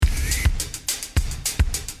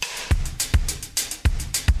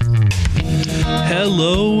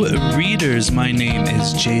Hello, readers. My name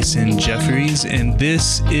is Jason Jeffries, and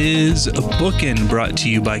this is a Bookin' brought to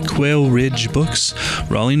you by Quail Ridge Books,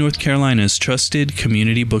 Raleigh, North Carolina's trusted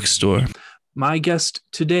community bookstore. My guest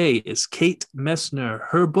today is Kate Messner.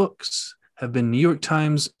 Her books have been New York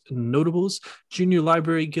Times Notables, Junior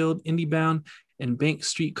Library Guild, IndieBound, and Bank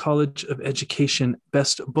Street College of Education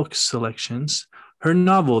Best Book Selections. Her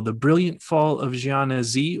novel, The Brilliant Fall of Gianna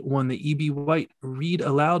Z, won the E.B. White Read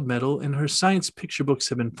Aloud Medal, and her science picture books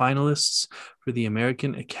have been finalists for the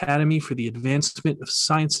American Academy for the Advancement of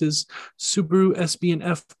Sciences Subaru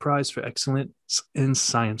SB&F Prize for Excellence in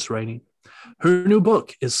Science Writing. Her new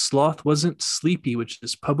book is Sloth Wasn't Sleepy, which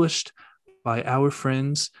is published by our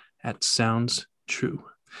friends at Sounds True.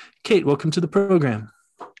 Kate, welcome to the program.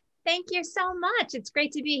 Thank you so much. It's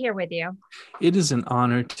great to be here with you. It is an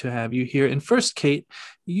honor to have you here. And first, Kate,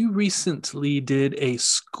 you recently did a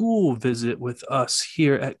school visit with us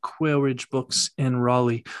here at Quail Ridge Books in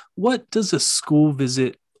Raleigh. What does a school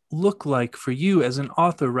visit look like for you as an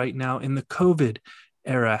author right now in the COVID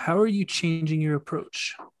era? How are you changing your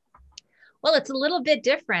approach? Well, it's a little bit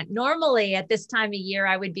different. Normally at this time of year,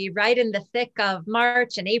 I would be right in the thick of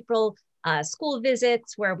March and April school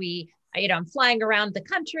visits where I'm flying around the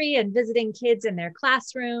country and visiting kids in their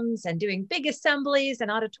classrooms and doing big assemblies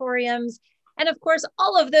and auditoriums. And of course,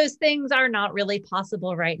 all of those things are not really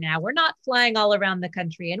possible right now. We're not flying all around the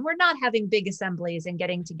country and we're not having big assemblies and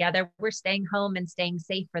getting together. We're staying home and staying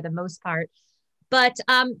safe for the most part. But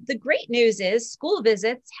the great news is school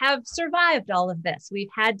visits have survived all of this. We've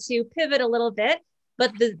had to pivot a little bit,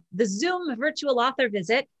 but the Zoom virtual author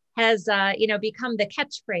visit has become the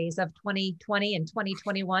catchphrase of 2020 and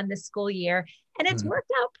 2021 this school year. And it's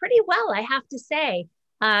worked out pretty well, I have to say.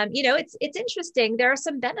 It's interesting. There are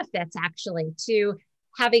some benefits actually to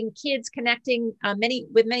having kids connecting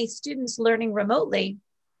with many students learning remotely.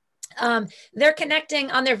 They're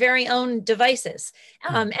connecting on their very own devices.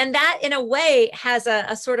 And that in a way has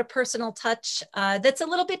a sort of personal touch that's a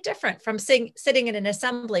little bit different from sitting in an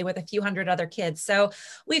assembly with a few hundred other kids. So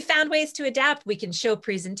we've found ways to adapt. We can show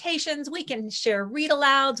presentations, we can share read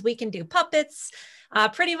alouds, we can do puppets,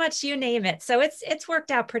 pretty much you name it. So it's worked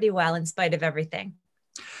out pretty well in spite of everything.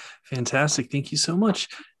 Fantastic. Thank you so much.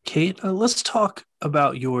 Kate, let's talk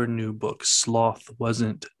about your new book, Sloth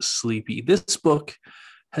Wasn't Sleepy. This book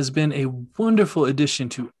has been a wonderful addition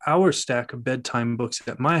to our stack of bedtime books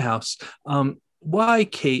at my house. Why,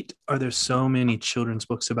 Kate, are there so many children's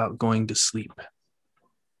books about going to sleep?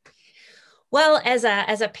 Well, as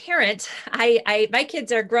a parent, my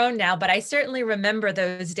kids are grown now, but I certainly remember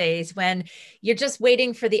those days when you're just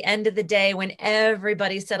waiting for the end of the day when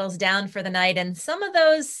everybody settles down for the night. And some of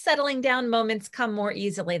those settling down moments come more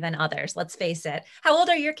easily than others. Let's face it. How old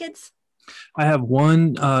are your kids? I have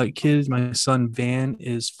one kid. My son Van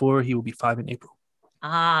is 4. He will be 5 in April.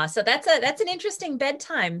 So that's an interesting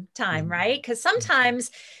bedtime time, right? Because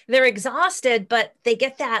sometimes they're exhausted, but they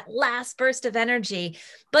get that last burst of energy.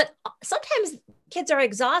 But sometimes kids are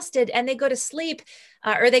exhausted and they go to sleep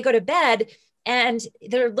or they go to bed and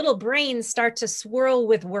their little brains start to swirl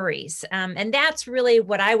with worries. And that's really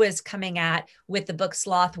what I was coming at with the book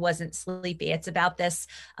Sloth Wasn't Sleepy. It's about this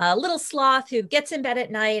little sloth who gets in bed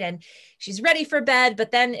at night and she's ready for bed.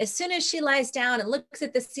 But then as soon as she lies down and looks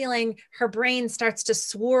at the ceiling, her brain starts to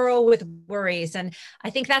swirl with worries. And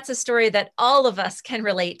I think that's a story that all of us can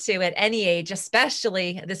relate to at any age,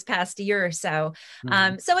 especially this past year or so.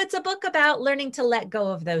 So it's a book about learning to let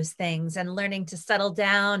go of those things and learning to settle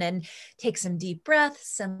down and take some deep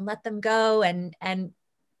breaths and let them go and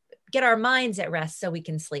get our minds at rest so we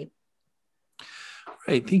can sleep.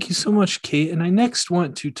 Right. Thank you so much, Kate. And I next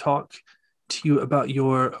want to talk to you about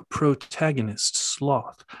your protagonist,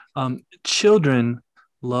 Sloth. Children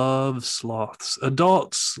love sloths.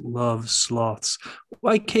 Adults love sloths.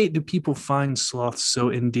 Why, Kate, do people find sloths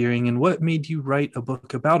so endearing? And what made you write a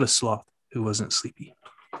book about a sloth who wasn't sleepy?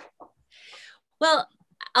 Well,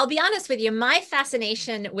 I'll be honest with you, my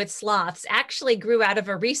fascination with sloths actually grew out of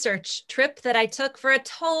a research trip that I took for a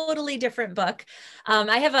totally different book.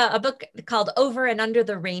 I have a book called Over and Under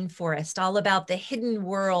the Rainforest, all about the hidden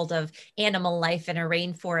world of animal life in a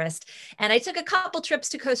rainforest. And I took a couple trips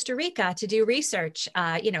to Costa Rica to do research,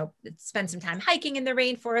 spend some time hiking in the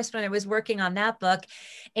rainforest when I was working on that book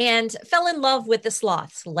and fell in love with the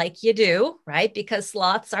sloths like you do, right? Because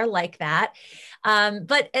sloths are like that.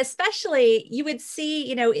 But especially you would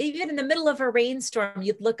see, even in the middle of a rainstorm,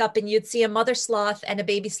 you'd look up and you'd see a mother sloth and a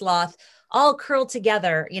baby sloth all curled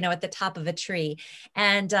together, at the top of a tree.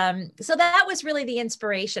 And so that was really the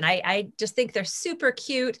inspiration. I just think they're super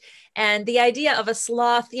cute. And the idea of a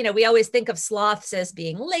sloth, we always think of sloths as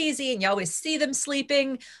being lazy and you always see them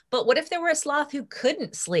sleeping. But what if there were a sloth who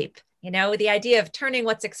couldn't sleep? The idea of turning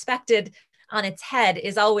what's expected on its head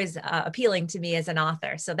is always appealing to me as an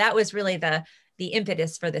author. So that was really the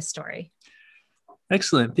impetus for this story.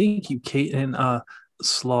 Excellent. Thank you, Kate. And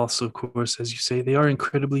sloths, of course, as you say, they are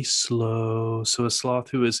incredibly slow. So a sloth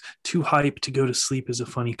who is too hyped to go to sleep is a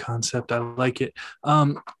funny concept. I like it.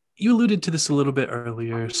 You alluded to this a little bit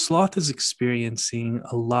earlier. Sloth is experiencing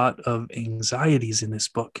a lot of anxieties in this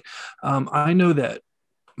book. I know that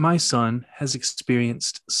my son has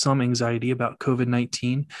experienced some anxiety about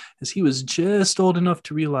COVID-19 as he was just old enough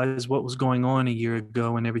to realize what was going on a year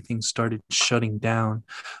ago when everything started shutting down.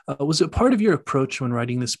 Was it part of your approach when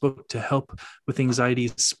writing this book to help with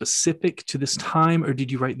anxieties specific to this time, or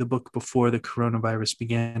did you write the book before the coronavirus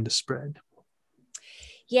began to spread?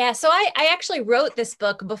 Yeah, so I actually wrote this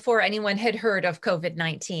book before anyone had heard of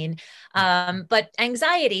COVID-19. But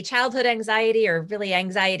anxiety, childhood anxiety, or really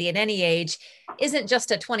anxiety at any age, isn't just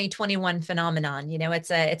a 2021 phenomenon.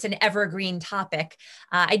 It's an evergreen topic.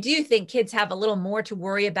 I do think kids have a little more to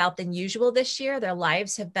worry about than usual this year. Their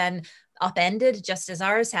lives have been upended just as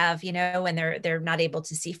ours have, and they're not able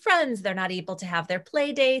to see friends. They're not able to have their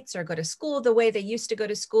play dates or go to school the way they used to go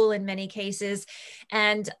to school in many cases.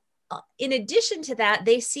 And in addition to that,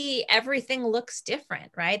 they see everything looks different,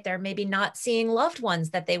 right? They're maybe not seeing loved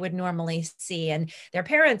ones that they would normally see, and their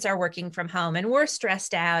parents are working from home and we're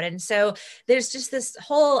stressed out. And so there's just this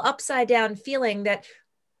whole upside down feeling that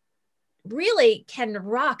really can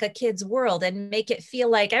rock a kid's world and make it feel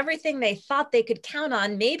like everything they thought they could count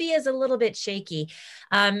on maybe is a little bit shaky.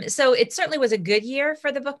 So it certainly was a good year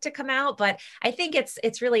for the book to come out, but I think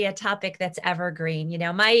it's really a topic that's evergreen.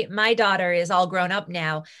 My daughter is all grown up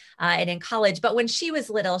now and in college, but when she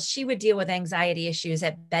was little, she would deal with anxiety issues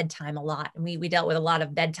at bedtime a lot. And we dealt with a lot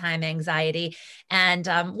of bedtime anxiety. And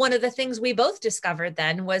one of the things we both discovered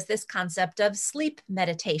then was this concept of sleep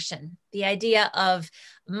meditation, the idea of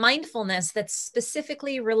mindfulness that's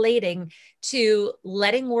specifically relating to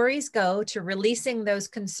letting worries go, to releasing those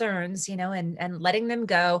concerns, and letting them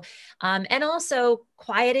go, and also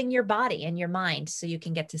quieting your body and your mind so you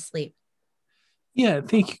can get to sleep. Yeah,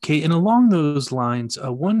 thank you, Kate. And along those lines,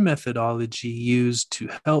 one methodology used to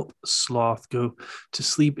help sloth go to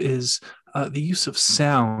sleep is the use of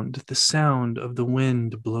sound, the sound of the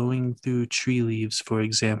wind blowing through tree leaves, for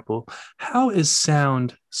example. How is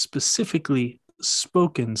sound, specifically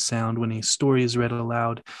spoken sound when a story is read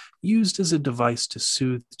aloud, used as a device to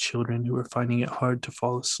soothe children who are finding it hard to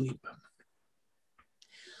fall asleep?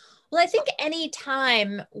 Well, I think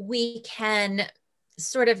anytime we can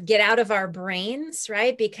sort of get out of our brains,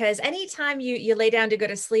 right? Because anytime you lay down to go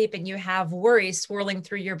to sleep and you have worries swirling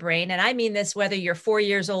through your brain, and I mean this whether you're 4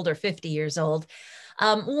 years old or 50 years old,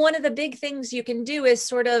 one of the big things you can do is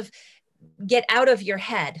sort of get out of your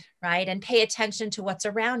head, right? And pay attention to what's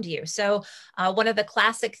around you. So one of the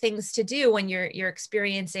classic things to do when you're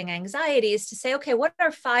experiencing anxiety is to say, okay, what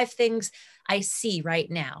are 5 things I see right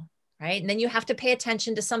now? Right. And then you have to pay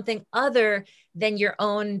attention to something other than your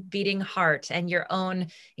own beating heart and your own,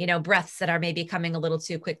 breaths that are maybe coming a little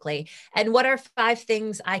too quickly. And what are 5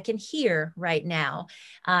 things I can hear right now?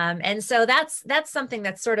 And so that's something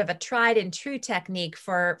that's sort of a tried and true technique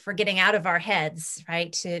for getting out of our heads,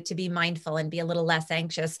 right? To be mindful and be a little less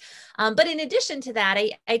anxious. But in addition to that,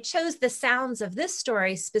 I chose the sounds of this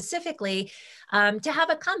story specifically to have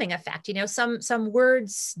a calming effect. Some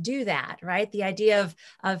words do that, right? The idea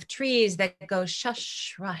of trees that go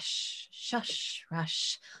shush, rush, shush,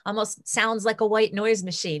 rush, almost sounds like a white noise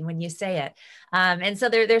machine when you say it. And so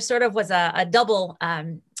there sort of was a double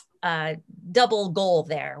goal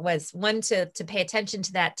there, was one to pay attention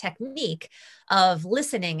to that technique of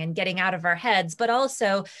listening and getting out of our heads, but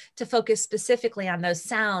also to focus specifically on those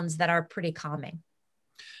sounds that are pretty calming.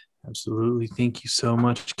 Absolutely. Thank you so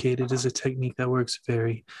much, Kate. It is a technique that works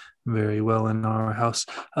very, very well in our house.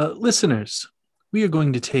 Listeners, we are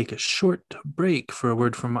going to take a short break for a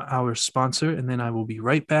word from our sponsor, and then I will be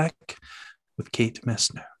right back with Kate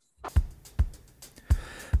Messner.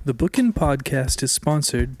 The Bookin' Podcast is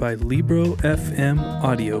sponsored by Libro FM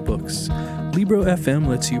Audiobooks. Libro FM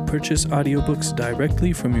lets you purchase audiobooks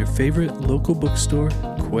directly from your favorite local bookstore,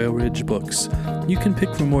 Quail Ridge Books. You can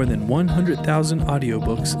pick from more than 100,000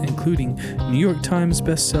 audiobooks, including New York Times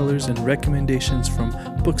bestsellers and recommendations from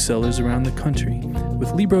booksellers around the country.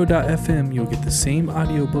 With Libro.fm, you'll get the same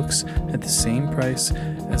audiobooks at the same price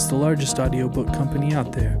as the largest audiobook company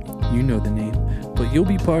out there. you know the name, but you'll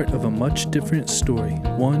be part of a much different story,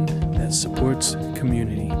 one that supports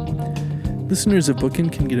community. Listeners of Bookin'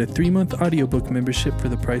 can get a 3-month audiobook membership for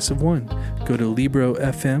the price of one. Go to Libro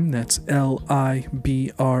FM, that's LIBRO.FM,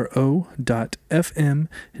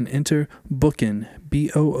 and enter Bookin,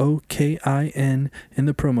 BOOKIN, in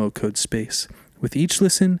the promo code space. With each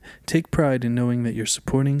listen, take pride in knowing that you're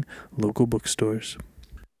supporting local bookstores.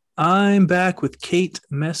 I'm back with Kate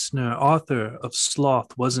Messner, author of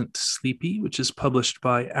Sloth Wasn't Sleepy, which is published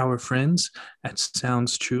by our friends at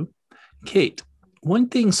Sounds True. Kate, one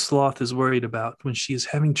thing Sloth is worried about when she is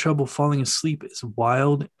having trouble falling asleep is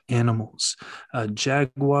wild animals,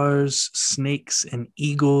 jaguars, snakes, and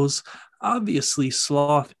eagles. Obviously,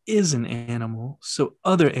 Sloth is an animal, so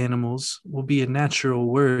other animals will be a natural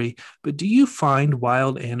worry. But do you find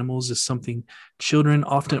wild animals is something children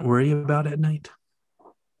often worry about at night?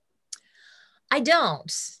 I don't,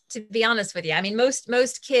 to be honest with you. I mean,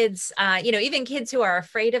 most kids, even kids who are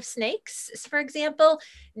afraid of snakes, for example,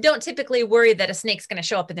 don't typically worry that a snake's going to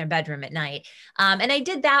show up in their bedroom at night. And I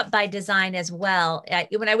did that by design as well.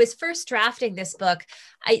 When I was first drafting this book,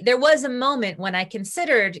 there was a moment when I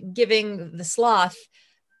considered giving the sloth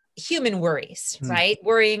human worries, right?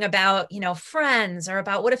 Worrying about, friends, or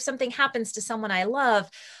about what if something happens to someone I love.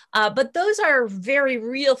 But those are very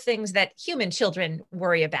real things that human children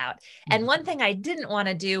worry about. And one thing I didn't want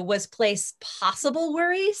to do was place possible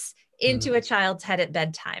worries into a child's head at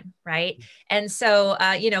bedtime, right? And so,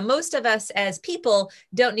 most of us as people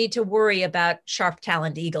don't need to worry about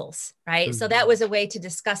sharp-taloned eagles, right? So that was a way to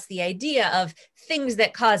discuss the idea of things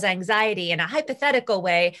that cause anxiety in a hypothetical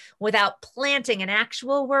way without planting an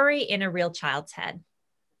actual worry in a real child's head.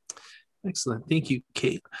 Excellent. Thank you,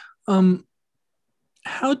 Kate.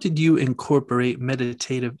 How did you incorporate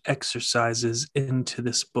meditative exercises into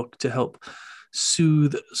this book to help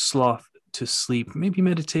soothe sloth to sleep? Maybe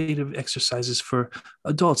meditative exercises for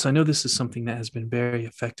adults. I know this is something that has been very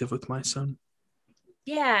effective with my son.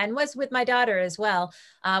 Yeah, and was with my daughter as well,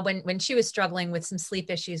 when she was struggling with some sleep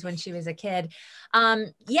issues when she was a kid.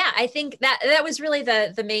 I think that was really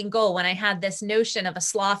the main goal. When I had this notion of a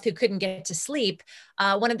sloth who couldn't get to sleep,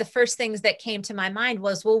 one of the first things that came to my mind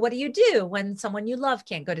was, well, what do you do when someone you love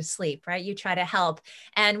can't go to sleep, right? You try to help.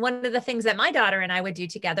 And one of the things that my daughter and I would do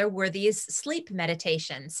together were these sleep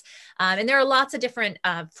meditations. And there are lots of different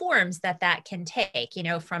forms that can take,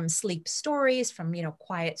 from sleep stories, from,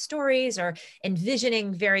 quiet stories, or envisioning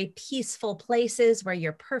very peaceful places where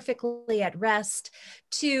you're perfectly at rest,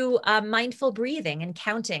 to mindful breathing and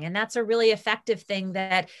counting. And that's a really effective thing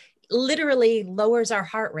that literally lowers our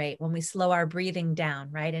heart rate when we slow our breathing down,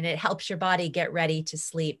 right? And it helps your body get ready to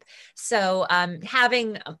sleep. So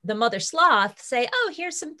having the mother sloth say, oh,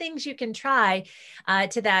 here's some things you can try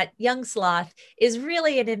to that young sloth is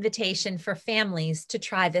really an invitation for families to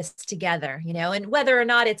try this together, and whether or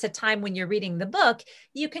not it's a time when you're reading the book,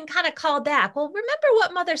 you can kind of call back. Well, remember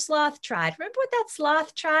what mother sloth tried? Remember what that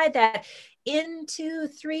sloth tried? That in 2,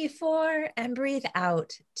 3, 4, and breathe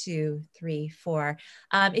out 2, 3, 4.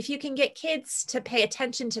 If you can get kids to pay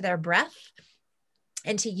attention to their breath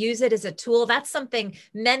and to use it as a tool, that's something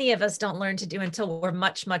many of us don't learn to do until we're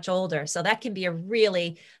much, much older. So that can be a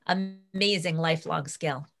really amazing lifelong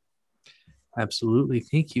skill. Absolutely.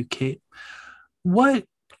 Thank you, Kate. What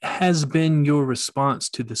has been your response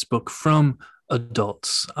to this book from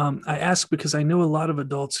adults? I ask because I know a lot of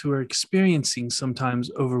adults who are experiencing sometimes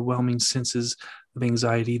overwhelming senses of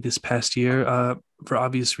anxiety this past year, for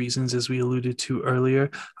obvious reasons, as we alluded to earlier.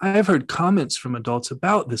 I have heard comments from adults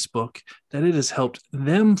about this book that it has helped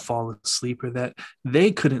them fall asleep, or that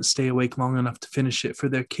they couldn't stay awake long enough to finish it for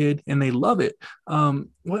their kid, and they love it.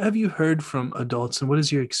 What have you heard from adults, and what is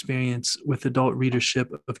your experience with adult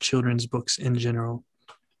readership of children's books in general?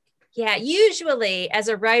 Yeah, usually as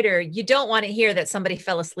a writer, you don't want to hear that somebody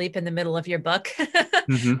fell asleep in the middle of your book,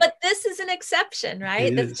 but this is an exception,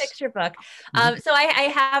 right? This picture book. So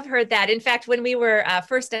I have heard that. In fact, when we were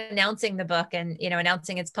first announcing the book and,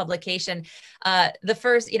 announcing its publication, the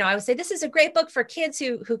first, I would say, this is a great book for kids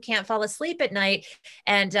who can't fall asleep at night.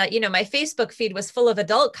 And, my Facebook feed was full of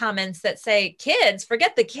adult comments that say, kids,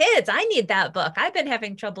 forget the kids. I need that book. I've been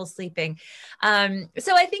having trouble sleeping.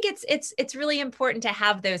 So I think it's really important to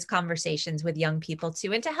have those conversations with young people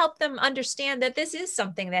too, and to help them understand that this is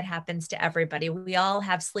something that happens to everybody. We all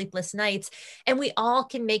have sleepless nights, and we all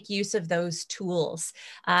can make use of those tools.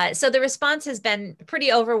 So the response has been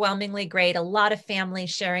pretty overwhelmingly great. A lot of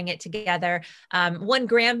families sharing it together. One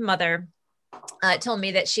grandmother told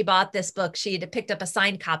me that she bought this book. She had picked up a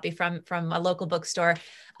signed copy from a local bookstore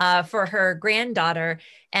for her granddaughter.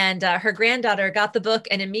 And her granddaughter got the book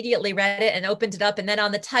and immediately read it and opened it up. And then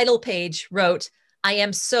on the title page wrote, I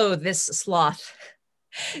am so this sloth.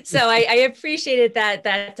 So I appreciated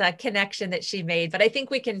that connection that she made, but I think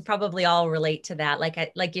we can probably all relate to that,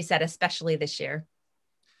 like you said, especially this year.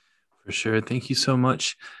 For sure. Thank you so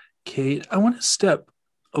much, Kate. I want to step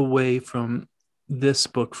away from this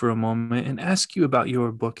book for a moment and ask you about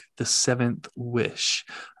your book, The Seventh Wish.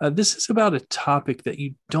 This is about a topic that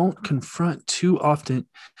you don't confront too often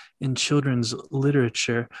in children's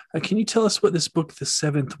literature. Can you tell us what this book, The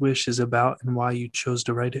Seventh Wish, is about and why you chose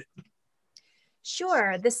to write it?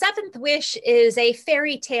 Sure. The Seventh Wish is a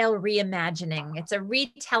fairy tale reimagining. It's a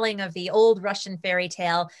retelling of the old Russian fairy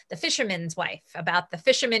tale, The Fisherman's Wife, about the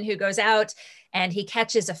fisherman who goes out and he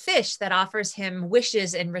catches a fish that offers him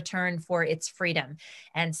wishes in return for its freedom.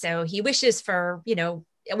 And so he wishes for,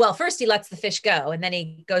 well, first he lets the fish go, and then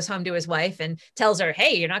he goes home to his wife and tells her,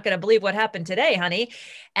 "Hey, you're not going to believe what happened today, honey."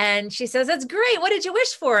 And she says, "That's great. What did you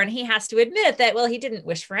wish for?" And he has to admit that, well, he didn't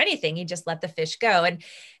wish for anything. He just let the fish go. And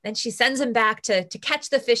then she sends him back to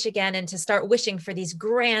catch the fish again and to start wishing for these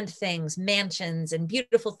grand things, mansions and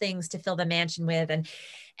beautiful things to fill the mansion with.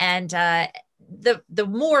 And the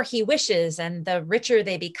more he wishes and the richer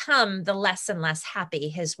they become, the less and less happy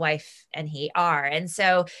his wife and he are. And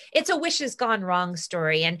so it's a wishes gone wrong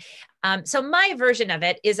story. And so my version of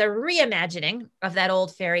it is a reimagining of that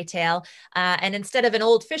old fairy tale. And instead of an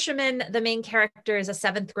old fisherman, the main character is a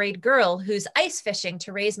seventh grade girl who's ice fishing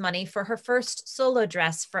to raise money for her first solo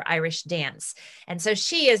dress for Irish dance. And so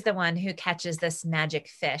she is the one who catches this magic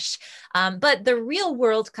fish. But the real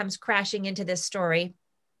world comes crashing into this story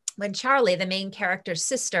when Charlie, the main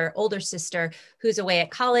character's older sister, who's away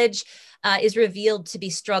at college, is revealed to be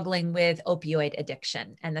struggling with opioid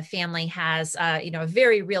addiction. And the family has, a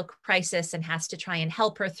very real crisis and has to try and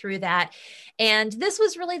help her through that. And this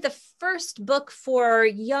was really the first book for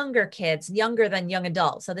younger kids, younger than young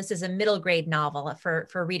adults. So this is a middle grade novel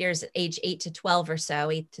for readers age 8 to 12 or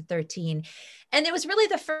so, 8 to 13. And it was really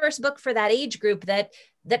the first book for that age group that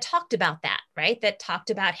talked about that, right? That talked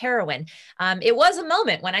about heroin. It was a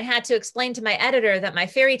moment when I had to explain to my editor that my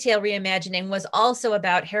fairy tale reimagining was also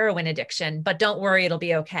about heroin addiction, but don't worry, it'll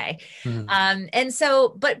be okay. And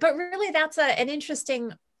so, but really that's an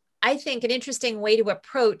interesting way to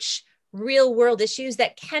approach real world issues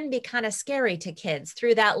that can be kind of scary to kids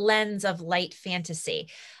through that lens of light fantasy,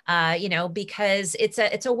 because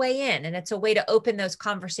it's a way in and it's a way to open those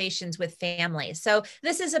conversations with families. So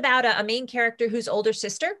this is about a main character whose older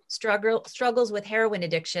sister struggles with heroin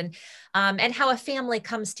addiction, and how a family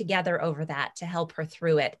comes together over that to help her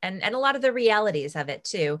through it, and a lot of the realities of it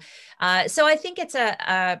too. So I think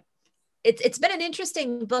it's been an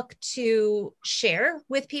interesting book to share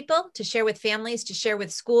with people, to share with families, to share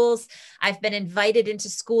with schools. I've been invited into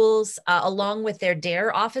schools along with their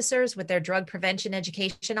DARE officers, with their drug prevention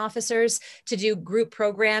education officers, to do group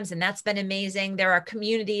programs, and that's been amazing. There are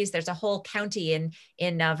communities. There's a whole county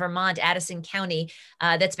in Vermont, Addison County,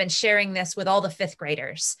 that's been sharing this with all the fifth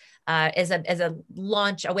graders as a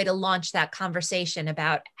way to launch that conversation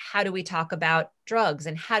about how do we talk about drugs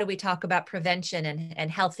and how do we talk about prevention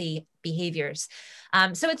and healthy behaviors.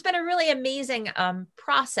 So it's been a really amazing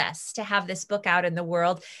process to have this book out in the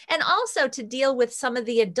world, and also to deal with some of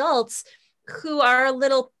the adults who are a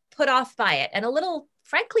little put off by it and a little,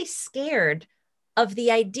 frankly, scared of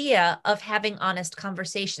the idea of having honest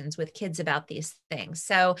conversations with kids about these things.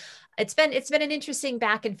 So it's been an interesting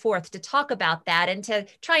back and forth to talk about that and to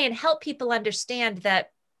try and help people understand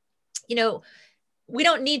that, we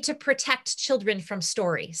don't need to protect children from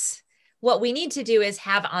stories. What we need to do is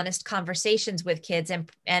have honest conversations with kids,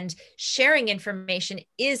 and sharing information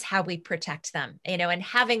is how we protect them, and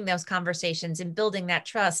having those conversations and building that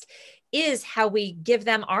trust is how we give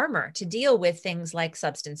them armor to deal with things like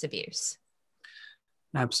substance abuse.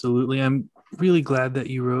 Absolutely. I'm really glad that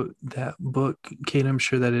you wrote that book, Kate. I'm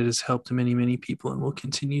sure that it has helped many, many people and will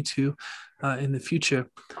continue to in the future.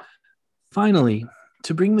 Finally,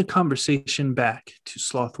 to bring the conversation back to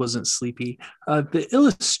Sloth Wasn't Sleepy, the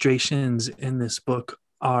illustrations in this book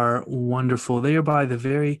are wonderful. They are by the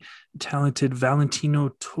very talented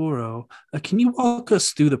Valentino Toro. Can you walk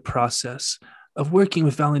us through the process of working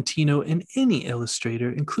with Valentino and any illustrator,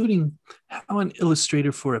 including how an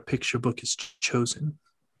illustrator for a picture book is chosen?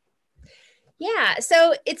 Yeah,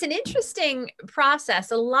 so it's an interesting process.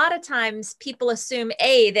 A lot of times people assume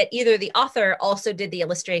that either the author also did the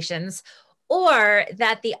illustrations, or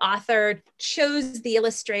that the author chose the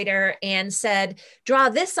illustrator and said, draw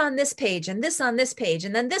this on this page and this on this page,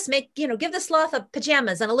 and then this give the sloth a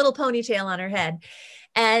pajamas and a little ponytail on her head.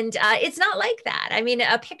 And it's not like that. I mean,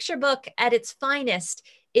 a picture book at its finest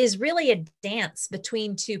is really a dance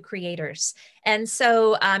between two creators. And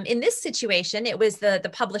so in this situation, it was the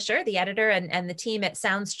publisher, the editor, and the team at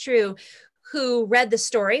Sounds True who read the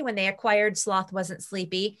story when they acquired Sloth Wasn't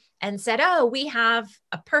Sleepy and said, "Oh, we have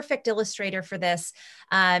a perfect illustrator for this,"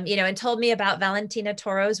 and told me about Valentina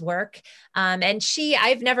Toro's work.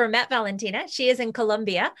 I've never met Valentina. She is in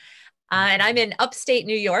Colombia. And I'm in upstate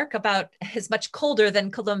New York, about as much colder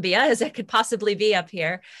than Columbia as it could possibly be up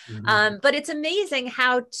here. But it's amazing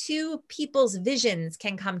how two people's visions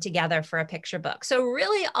can come together for a picture book. So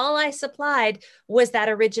really all I supplied was that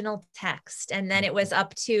original text. And then it was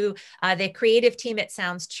up to the creative team at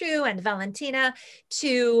Sounds True and Valentina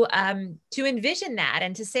to envision that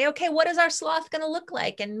and to say, okay, what is our sloth going to look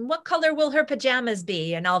like? And what color will her pajamas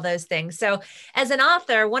be? And all those things. So as an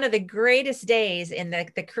author, one of the greatest days in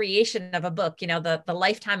the creation of a book, the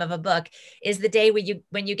lifetime of a book, is the day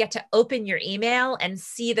when you get to open your email and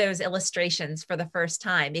see those illustrations for the first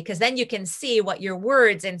time, because then you can see what your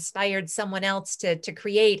words inspired someone else to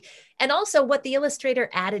create, and also what the illustrator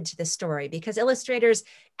added to the story, because illustrators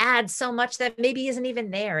add so much that maybe isn't even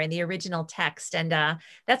there in the original text. And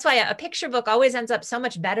that's why a picture book always ends up so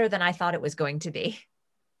much better than I thought it was going to be.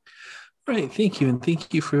 Right. Thank you. And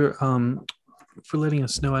thank you for letting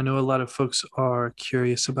us know. I know a lot of folks are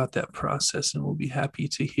curious about that process, and we'll be happy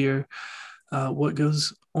to hear what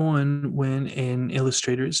goes on when an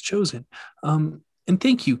illustrator is chosen. And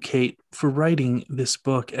thank you, Kate, for writing this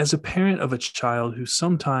book. As a parent of a child who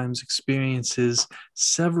sometimes experiences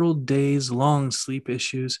several days long sleep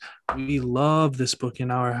issues, we love this book in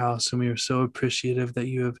our house, and we are so appreciative that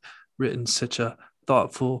you have written such a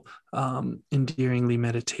thoughtful, endearingly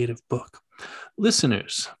meditative book.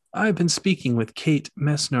 Listeners, I've been speaking with Kate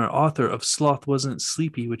Messner, author of Sloth Wasn't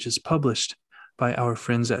Sleepy, which is published by our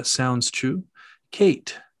friends at Sounds True.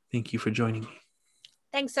 Kate, thank you for joining me.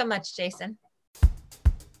 Thanks so much, Jason.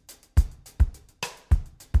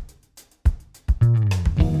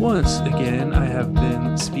 Once again, I have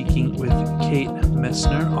been speaking with Kate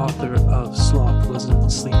Messner, author of Sloth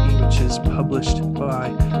Wasn't Sleepy, which is published by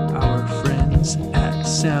our friends at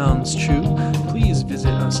Sounds True. Please visit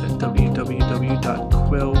us at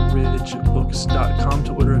www.quailridgebooks.com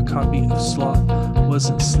to order a copy of Sloth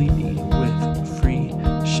Wasn't Sleepy with free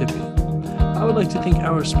shipping. I would like to thank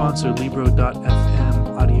our sponsor,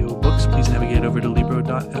 Libro.fm audiobooks. Please navigate over to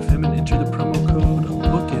Libro.fm and enter the promo code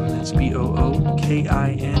BOOKIN, that's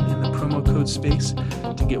BOOKIN, in the promo code space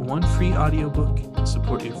to get one free audiobook and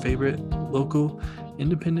support your favorite local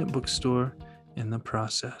independent bookstore in the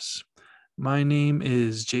process. My name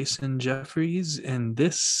is Jason Jeffries, and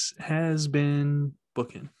this has been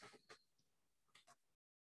Bookin'.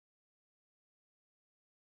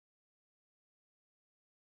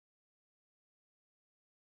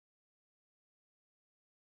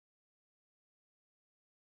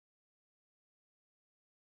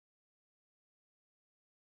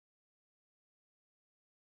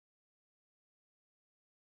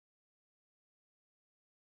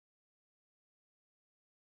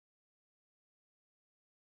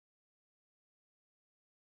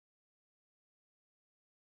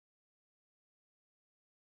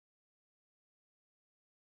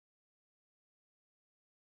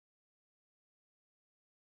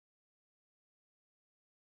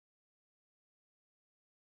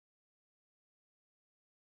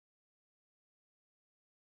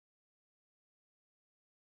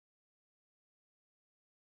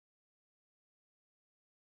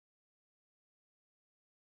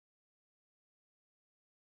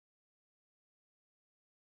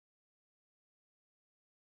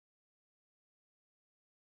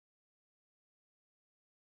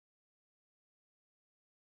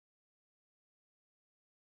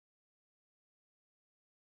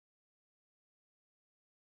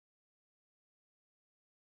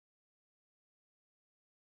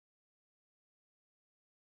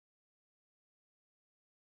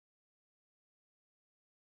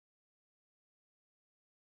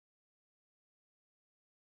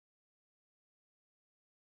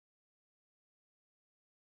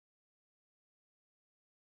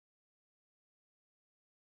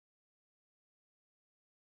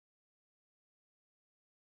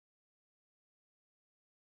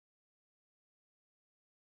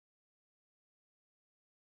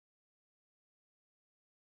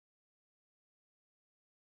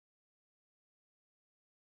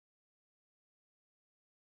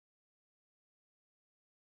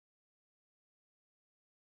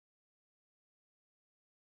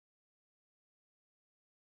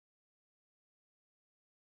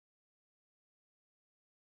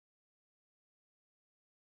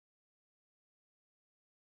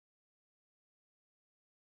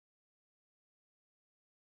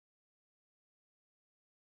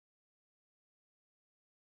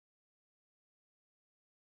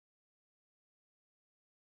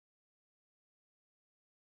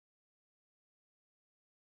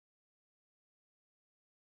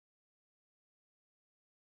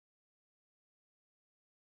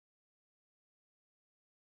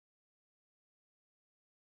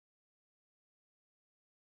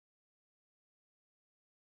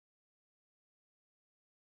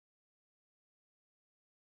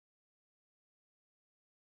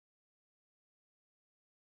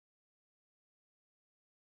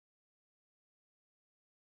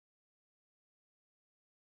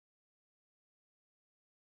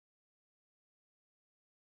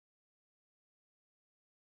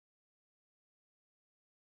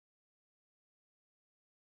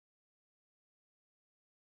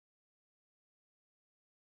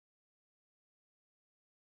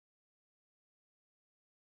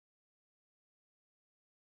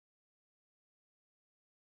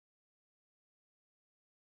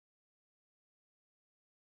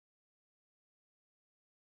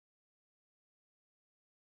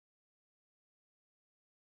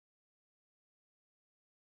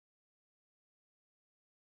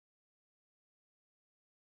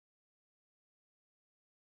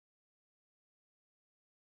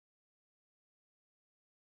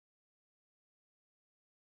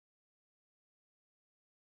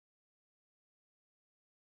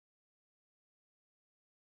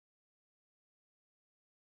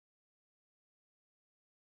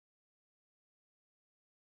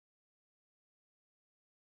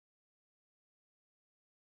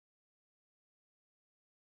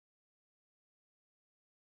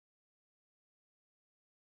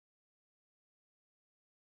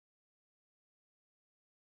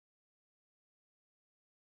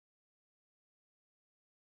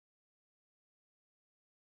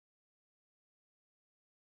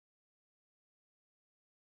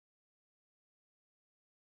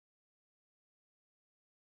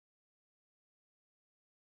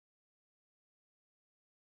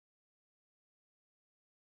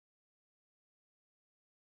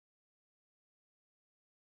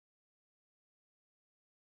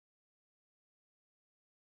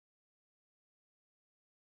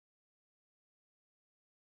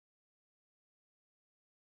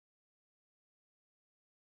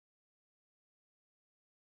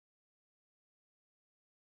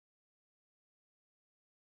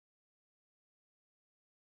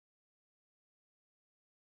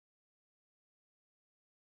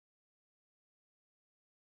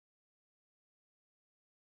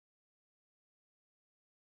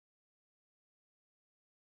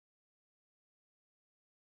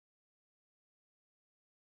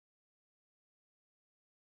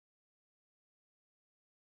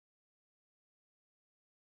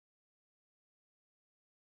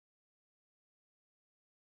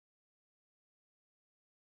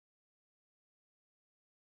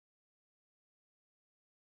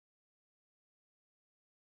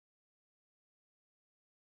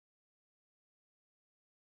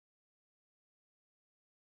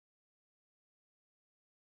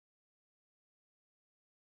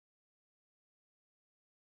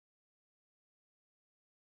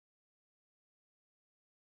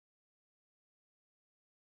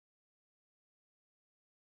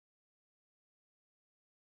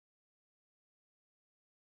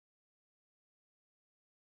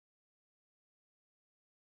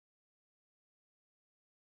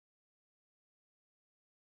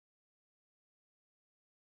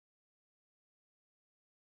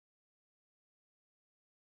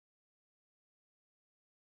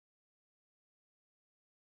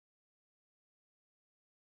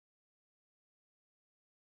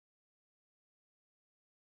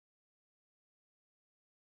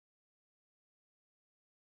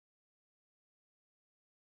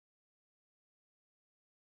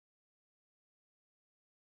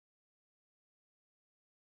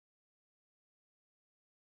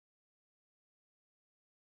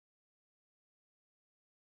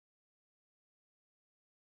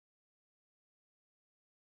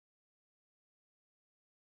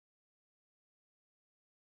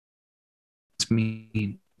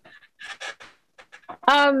 mean?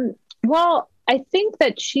 Well, I think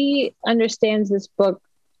that she understands this book,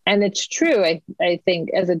 and it's true, I think,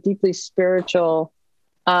 as a deeply spiritual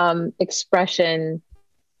expression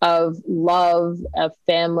of love, of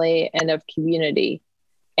family, and of community.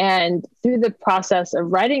 And through the process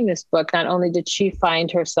of writing this book, not only did she find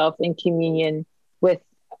herself in communion with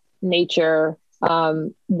nature,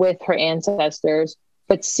 with her ancestors,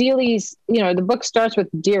 but Celie's, the book starts with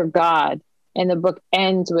Dear God, and the book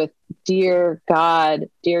ends with Dear God,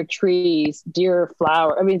 dear trees, dear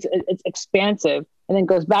flower. I mean, it's expansive, and then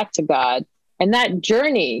goes back to God. And that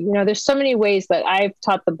journey, there's so many ways that I've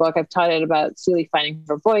taught the book. I've taught it about Celie finding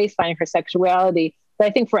her voice, finding her sexuality. But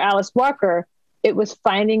I think for Alice Walker, it was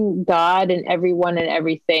finding God in everyone and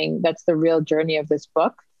everything. That's the real journey of this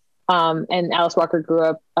book. And Alice Walker grew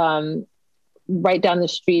up right down the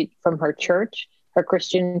street from her church, her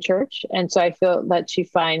Christian church. And so I feel that she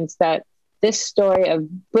finds that this story of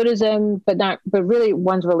Buddhism, but really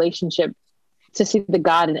one's relationship to see the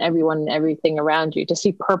God in everyone and everything around you, to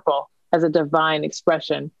see purple as a divine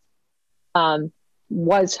expression,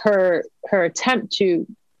 was her attempt to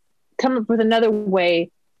come up with another way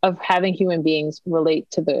of having human beings relate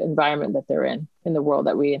to the environment that they're in the world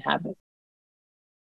that we inhabit.